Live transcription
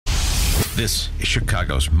This is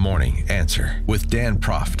Chicago's Morning Answer with Dan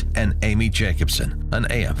Proft and Amy Jacobson on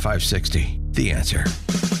AM 560. The Answer.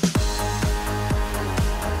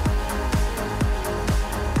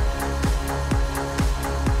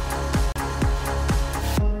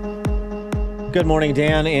 Good morning,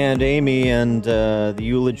 Dan and Amy, and the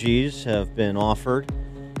eulogies have been offered,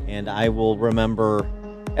 and I will remember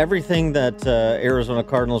everything that Arizona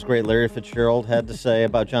Cardinals great Larry Fitzgerald had to say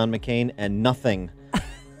about John McCain, and nothing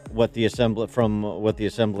what the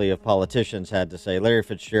Assembly of Politicians had to say. Larry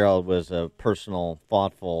Fitzgerald was a personal,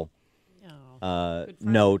 thoughtful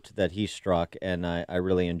note that he struck, and I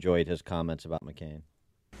really enjoyed his comments about McCain.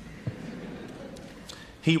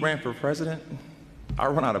 He ran for president. I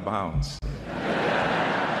run out of bounds.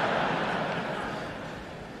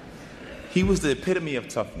 He was the epitome of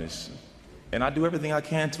toughness, and I do everything I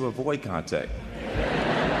can to avoid contact.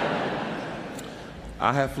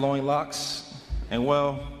 I have flowing locks, and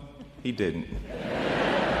well, he didn't.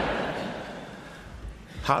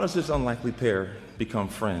 How does this unlikely pair become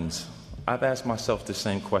friends? I've asked myself the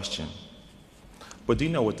same question. But do you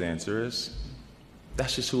know what the answer is?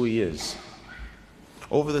 That's just who he is.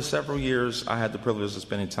 Over the several years, I had the privilege of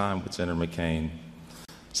spending time with Senator McCain.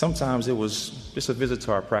 Sometimes it was just a visit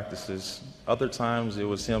to our practices. Other times it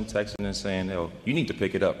was him texting and saying, "Oh, you need to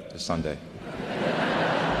pick it up this Sunday."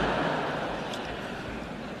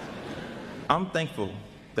 I'm thankful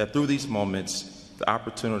that through these moments, the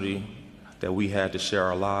opportunity that we had to share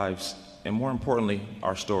our lives, and more importantly,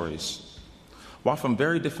 our stories. While from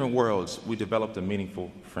very different worlds, we developed a meaningful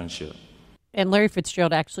friendship. And Larry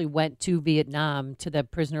Fitzgerald actually went to Vietnam, to the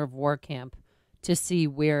prisoner of war camp, to see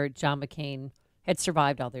where John McCain had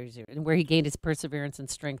survived all those years and where he gained his perseverance and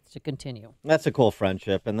strength to continue. That's a cool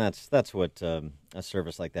friendship, and that's what a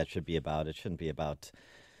service like that should be about. It shouldn't be about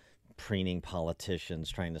preening politicians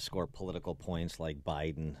trying to score political points like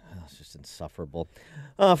Biden. It's just insufferable.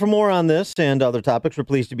 For more on this and other topics, we're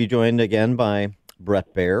pleased to be joined again by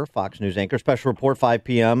Bret Baier, Fox News anchor. Special report, 5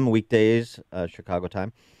 p.m. weekdays, Chicago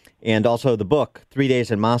time. And also the book, 3 Days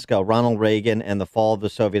in Moscow, Ronald Reagan and the Fall of the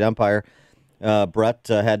Soviet Empire. Bret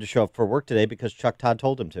had to show up for work today because Chuck Todd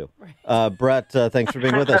told him to. Bret, thanks for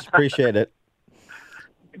being with us. Appreciate it.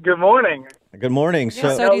 Good morning. Good morning.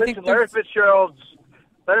 Yeah, so do you think Larry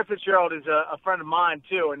Fitzgerald is a friend of mine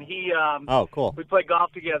too, and he oh, cool. We play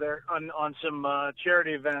golf together on some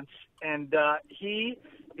charity events, and he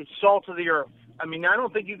is salt of the earth. I mean, I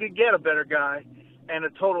don't think you could get a better guy and a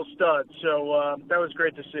total stud. So that was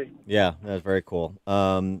great to see. Yeah, that was very cool.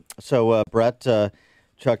 Bret,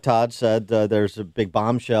 Chuck Todd said there's a big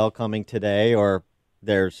bombshell coming today, or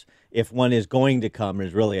if one is going to come,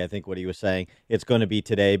 is really, I think, what he was saying. It's going to be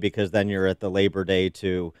today because then you're at the Labor Day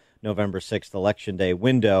to November 6th Election Day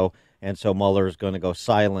window, and so Mueller is going to go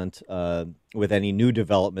silent with any new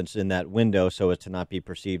developments in that window so as to not be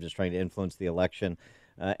perceived as trying to influence the election.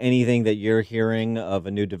 Anything that you're hearing of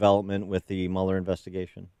a new development with the Mueller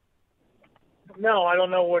investigation? No, I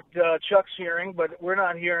don't know what Chuck's hearing, but we're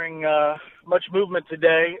not hearing much movement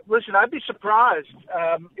today. Listen, I'd be surprised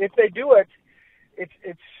if they do it.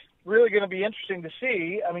 It's really going to be interesting to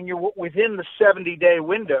see. I mean, you're within the 70-day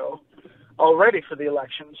window already for the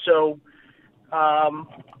election. So, I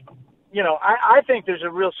think there's a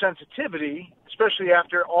real sensitivity, especially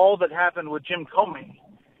after all that happened with Jim Comey,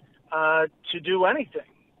 to do anything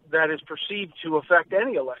that is perceived to affect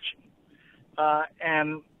any election.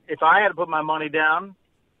 And if I had to put my money down,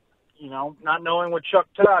 not knowing what Chuck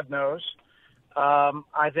Todd knows,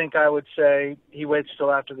 I think I would say he waits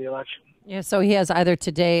till after the election. Yeah, so he has either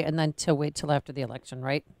today and then to wait till after the election,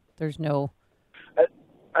 right? There's no...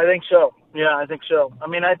 I think so. Yeah, I think so. I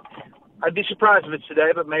mean, I'd be surprised if it's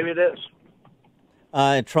today, but maybe it is.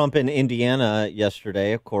 Trump in Indiana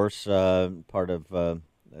yesterday, of course, part of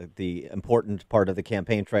the important part of the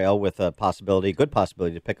campaign trail with a good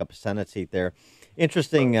possibility to pick up a Senate seat there.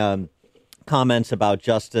 Interesting comments about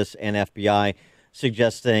justice and FBI,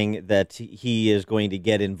 suggesting that he is going to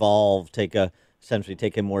get involved, essentially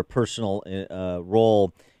take a more personal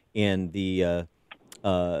role in the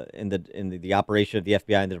operation of the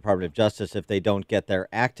FBI and the Department of Justice if they don't get their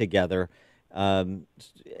act together. And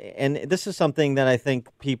this is something that I think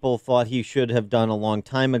people thought he should have done a long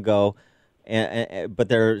time ago, but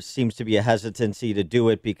there seems to be a hesitancy to do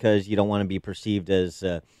it because you don't want to be perceived as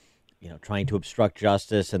trying to obstruct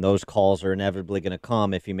justice, and those calls are inevitably going to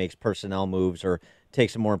come if he makes personnel moves or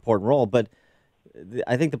takes a more important role. But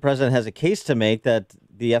I think the president has a case to make that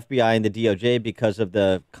the FBI and the DOJ, because of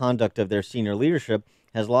the conduct of their senior leadership,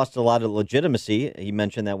 has lost a lot of legitimacy. He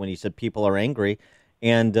mentioned that when he said people are angry,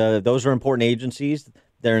 and those are important agencies.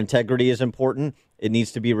 Their integrity is important. it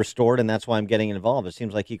needs to be restored, and that's why I'm getting involved. It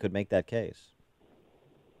seems like he could make that case.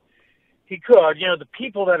 He could. You know, the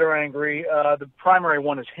people that are angry, the primary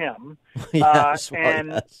one is him. Yes,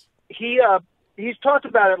 and he's talked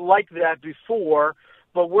about it like that before,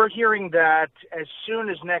 but we're hearing that as soon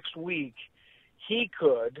as next week,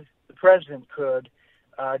 the president could,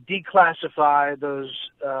 declassify those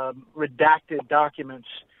redacted documents,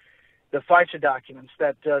 the FISA documents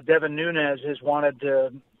that Devin Nunes has wanted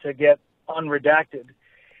to get unredacted.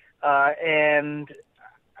 And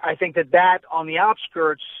I think that on the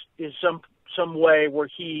outskirts is some way where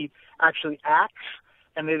he actually acts,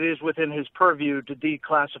 and it is within his purview to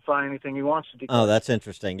declassify anything he wants to declassify. Oh, that's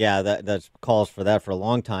interesting. Yeah, that's calls for that for a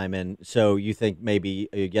long time. And so you think maybe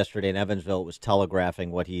yesterday in Evansville it was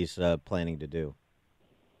telegraphing what he's planning to do?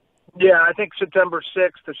 Yeah, I think September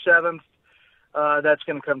 6th or 7th, that's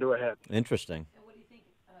going to come to a head. Interesting.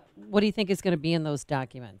 What do you think is going to be in those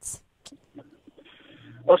documents?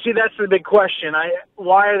 Well, see, that's the big question.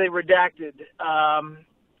 Why are they redacted?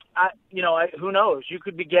 Who knows? You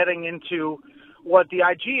could be getting into what the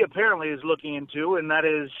IG apparently is looking into, and that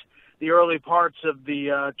is the early parts of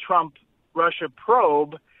the Trump-Russia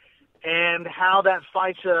probe and how that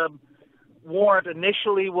FISA warrant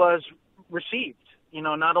initially was received,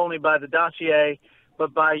 not only by the dossier,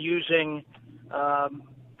 but by using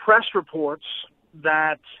press reports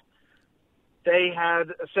that they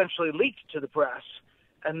had essentially leaked to the press,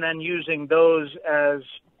 and then using those as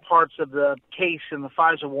parts of the case in the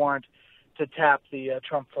FISA warrant to tap the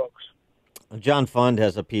Trump folks. John Fund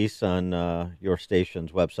has a piece on your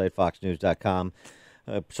station's website, foxnews.com,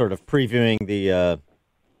 sort of previewing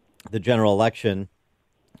the general election,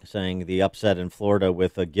 saying the upset in Florida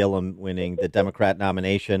with Gillum winning the Democrat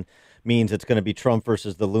nomination means it's going to be Trump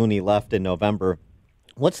versus the loony left in November.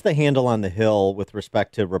 What's the handle on the Hill with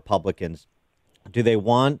respect to Republicans? Do they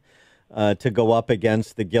want to go up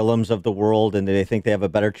against the Gillums of the world, and do they think they have a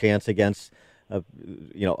better chance against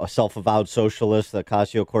a self-avowed socialist, the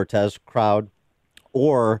Ocasio-Cortez crowd?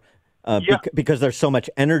 Or because there's so much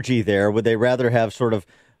energy there, would they rather have sort of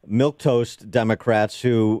milquetoast Democrats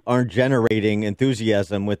who aren't generating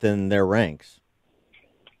enthusiasm within their ranks?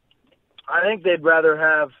 I think they'd rather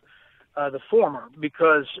have the former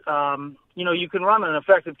because, you can run an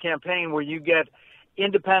effective campaign where you get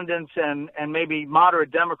independents and maybe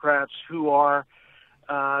moderate Democrats who are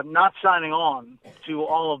not signing on to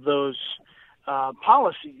all of those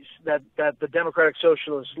policies that the Democratic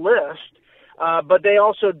Socialists list, but they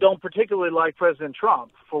also don't particularly like President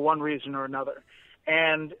Trump for one reason or another.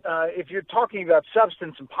 And if you're talking about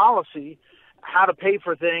substance and policy, how to pay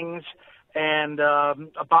for things and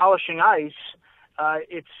abolishing ICE,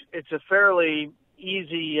 it's a fairly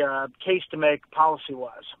easy case to make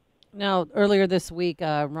policy-wise. Now, earlier this week,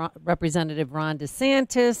 Representative Ron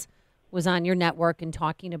DeSantis was on your network and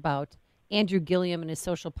talking about Andrew Gillum and his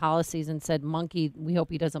social policies and said, we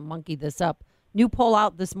hope he doesn't monkey this up. New poll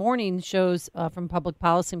out this morning shows, from Public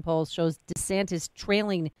Policy polls, shows DeSantis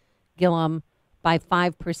trailing Gillum by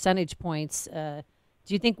 5 percentage points. Do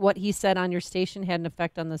you think what he said on your station had an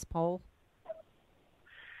effect on this poll?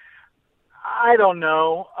 I don't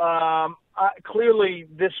know. Clearly,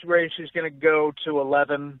 this race is going to go to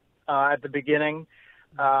 11 at the beginning.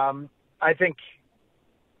 I think,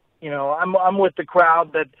 I'm with the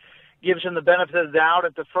crowd that gives him the benefit of the doubt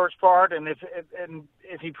at the first part, and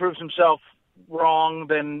if he proves himself wrong,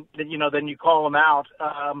 then you call him out.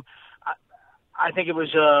 I think it was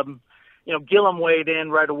Gillum weighed in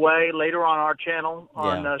right away later on our channel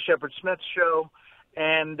on Shepard Smith's show,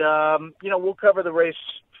 and we'll cover the race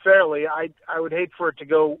fairly. I would hate for it to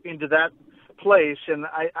go into that place, and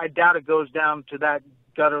I doubt it goes down to that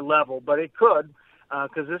gutter level, but it could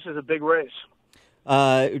because this is a big race.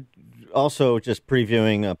 Also, just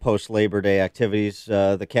previewing post-Labor Day activities,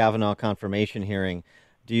 the Kavanaugh confirmation hearing.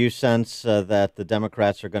 Do you sense that the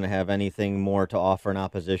Democrats are going to have anything more to offer in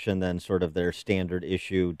opposition than sort of their standard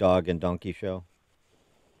issue dog and donkey show?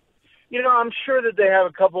 I'm sure that they have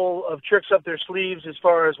a couple of tricks up their sleeves as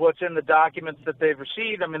far as what's in the documents that they've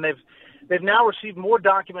received. I mean, they've now received more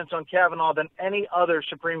documents on Kavanaugh than any other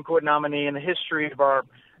Supreme Court nominee in the history of our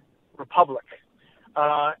republic.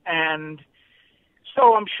 And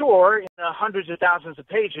so I'm sure in hundreds of thousands of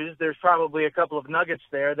pages, there's probably a couple of nuggets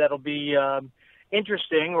there that'll be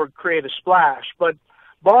interesting or create a splash. But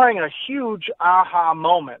barring a huge aha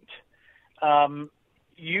moment,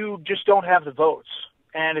 you just don't have the votes.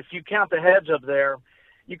 And if you count the heads up there,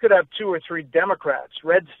 you could have 2 or 3 Democrats,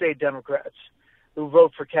 red state Democrats, who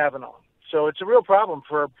vote for Kavanaugh. So it's a real problem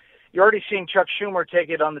you're already seeing Chuck Schumer take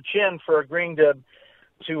it on the chin for agreeing to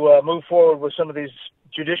move forward with some of these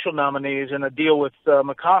judicial nominees and a deal with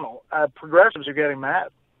McConnell. Progressives are getting mad.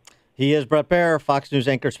 He is Bret Baier, Fox News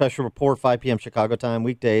anchor, special report, 5 p.m. Chicago time,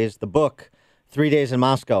 weekdays. The book, 3 Days in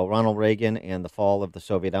Moscow, Ronald Reagan and the Fall of the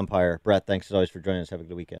Soviet Empire. Bret, thanks as always for joining us. Have a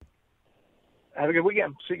good weekend. Have a good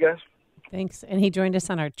weekend. See you guys. Thanks. And he joined us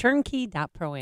on our turnkey.pro